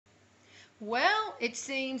Well, it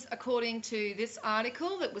seems, according to this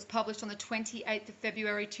article that was published on the 28th of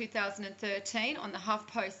February 2013 on the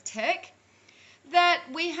HuffPost Tech, that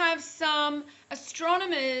we have some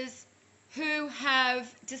astronomers who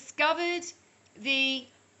have discovered the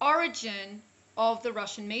origin of the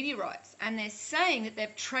Russian meteorites. And they're saying that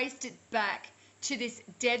they've traced it back to this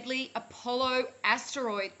deadly Apollo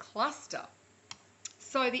asteroid cluster.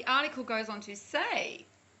 So the article goes on to say,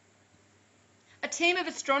 a team of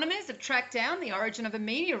astronomers have tracked down the origin of a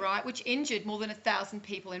meteorite which injured more than 1,000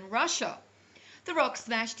 people in Russia. The rock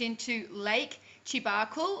smashed into Lake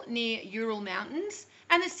Chibarkul near Ural Mountains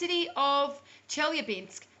and the city of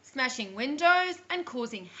Chelyabinsk, smashing windows and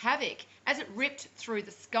causing havoc as it ripped through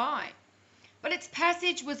the sky. But its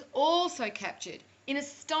passage was also captured in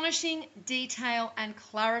astonishing detail and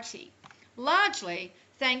clarity, largely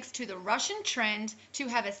thanks to the Russian trend to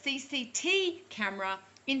have a CCT camera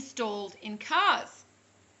installed in cars.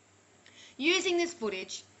 Using this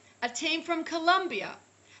footage, a team from Colombia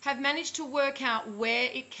have managed to work out where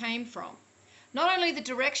it came from. Not only the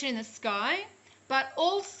direction in the sky, but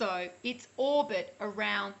also its orbit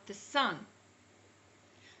around the sun.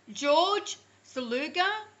 George Saluga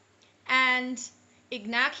and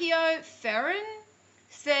Ignacio Ferrin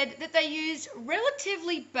said that they used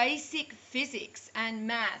relatively basic physics and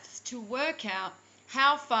maths to work out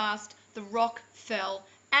how fast the rock fell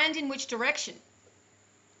and in which direction.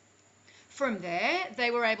 From there,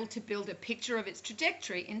 they were able to build a picture of its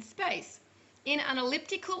trajectory in space in an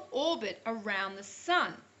elliptical orbit around the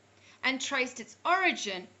sun and traced its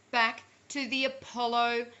origin back to the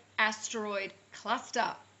Apollo asteroid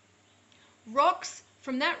cluster. Rocks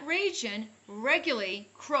from that region regularly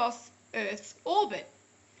cross Earth's orbit.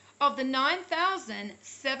 Of the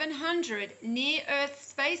 9,700 near-Earth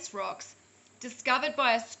space rocks discovered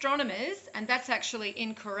by astronomers, and that's actually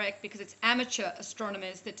incorrect because it's amateur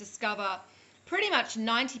astronomers that discover pretty much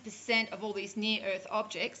 90% of all these near-Earth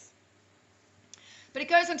objects. But it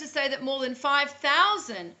goes on to say that more than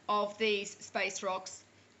 5,000 of these space rocks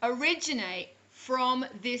originate from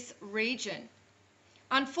this region.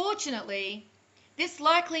 Unfortunately, this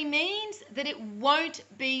likely means that it won't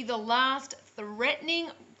be the last threatening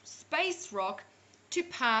space rock to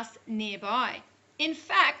pass nearby. In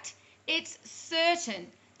fact, it's certain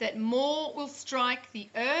that more will strike the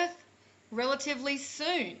Earth relatively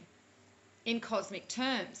soon in cosmic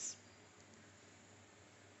terms.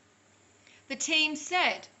 The team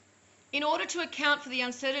said, in order to account for the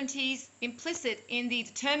uncertainties implicit in the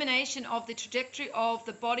determination of the trajectory of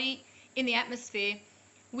the body in the atmosphere,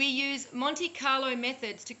 we use Monte Carlo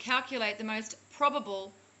methods to calculate the most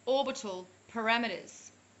probable orbital parameters.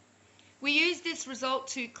 We use this result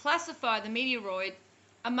to classify the meteoroid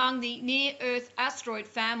among the near-Earth asteroid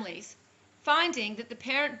families, finding that the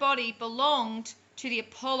parent body belonged to the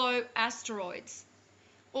Apollo asteroids.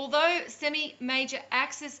 Although semi-major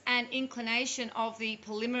axis and inclination of the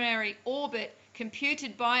preliminary orbit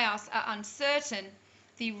computed by us are uncertain,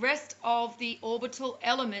 the rest of the orbital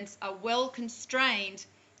elements are well constrained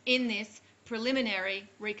in this preliminary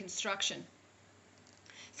reconstruction.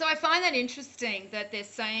 So I find that interesting that they're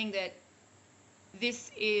saying that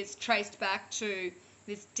this is traced back to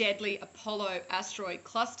this deadly Apollo asteroid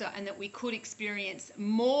cluster and that we could experience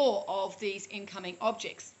more of these incoming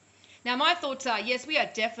objects. Now, my thoughts are, yes, we are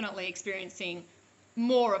definitely experiencing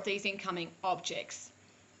more of these incoming objects,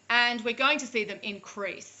 and we're going to see them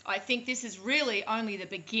increase. I think this is really only the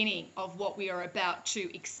beginning of what we are about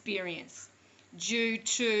to experience due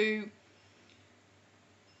to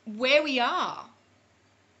where we are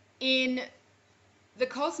in the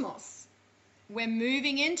cosmos. We're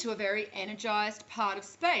moving into a very energized part of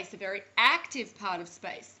space, a very active part of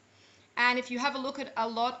space. And if you have a look at a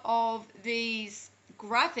lot of these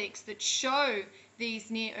graphics that show these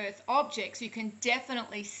near-Earth objects, you can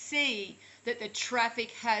definitely see that the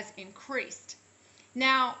traffic has increased.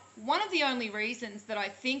 Now, one of the only reasons that I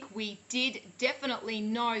think we did definitely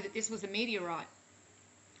know that this was a meteorite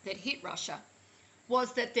that hit Russia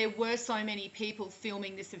was that there were so many people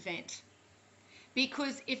filming this event.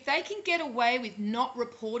 Because if they can get away with not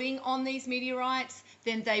reporting on these meteorites,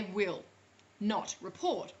 then they will not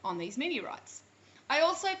report on these meteorites. I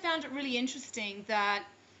also found it really interesting that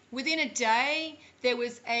within a day there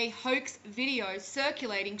was a hoax video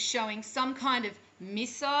circulating showing some kind of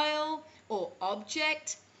missile or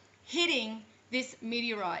object hitting this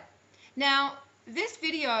meteorite. Now, this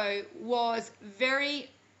video was very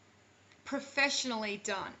professionally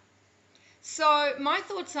done. So my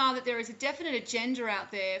thoughts are that there is a definite agenda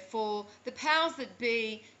out there for the powers that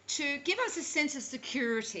be to give us a sense of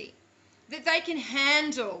security, that they can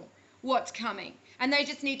handle what's coming, and they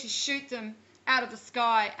just need to shoot them out of the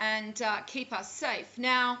sky and keep us safe.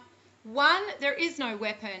 Now, one, there is no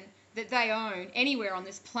weapon that they own anywhere on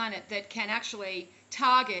this planet that can actually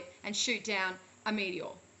target and shoot down a meteor.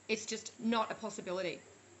 It's just not a possibility.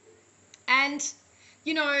 And,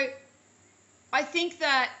 you know, I think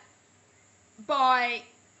that by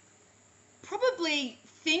probably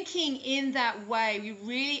thinking in that way, we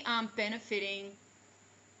really aren't benefiting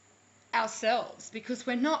ourselves, because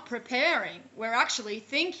we're not preparing. We're actually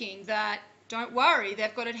thinking that, don't worry,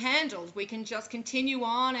 they've got it handled. We can just continue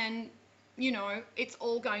on and, you know, it's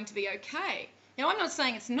all going to be okay. Now, I'm not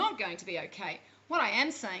saying it's not going to be okay. What I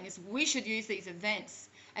am saying is we should use these events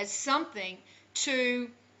as something to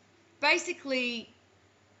basically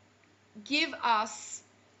give us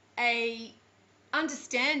a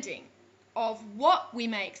understanding of what we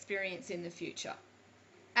may experience in the future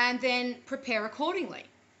and then prepare accordingly.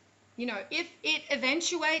 You know, if it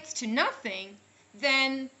eventuates to nothing,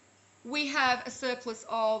 then we have a surplus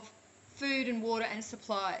of food and water and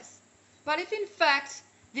supplies. But if in fact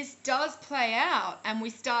this does play out and we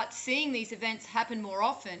start seeing these events happen more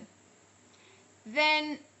often,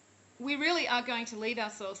 then we really are going to leave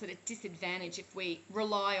ourselves at a disadvantage if we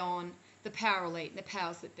rely on the power elite and the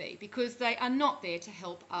powers that be, because they are not there to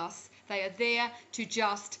help us. They are there to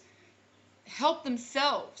just help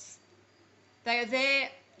themselves. They are there,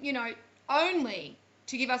 you know, only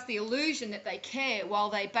to give us the illusion that they care, while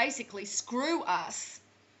they basically screw us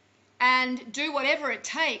and do whatever it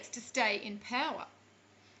takes to stay in power.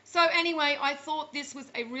 So anyway, I thought this was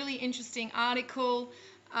a really interesting article.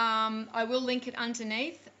 I will link it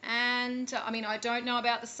underneath. And I mean, I don't know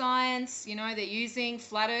about the science. You know, they're using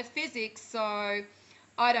flat earth physics, so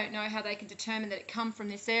I don't know how they can determine that it come from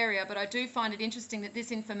this area, but I do find it interesting that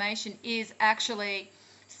this information is actually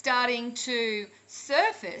starting to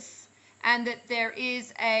surface, and that there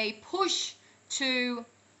is a push to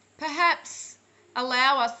perhaps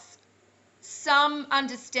allow us some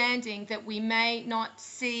understanding that we may not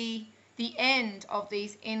see the end of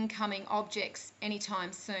these incoming objects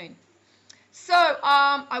anytime soon. So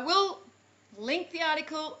I will link the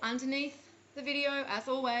article underneath the video as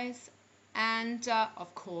always, and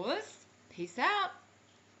of course, peace out.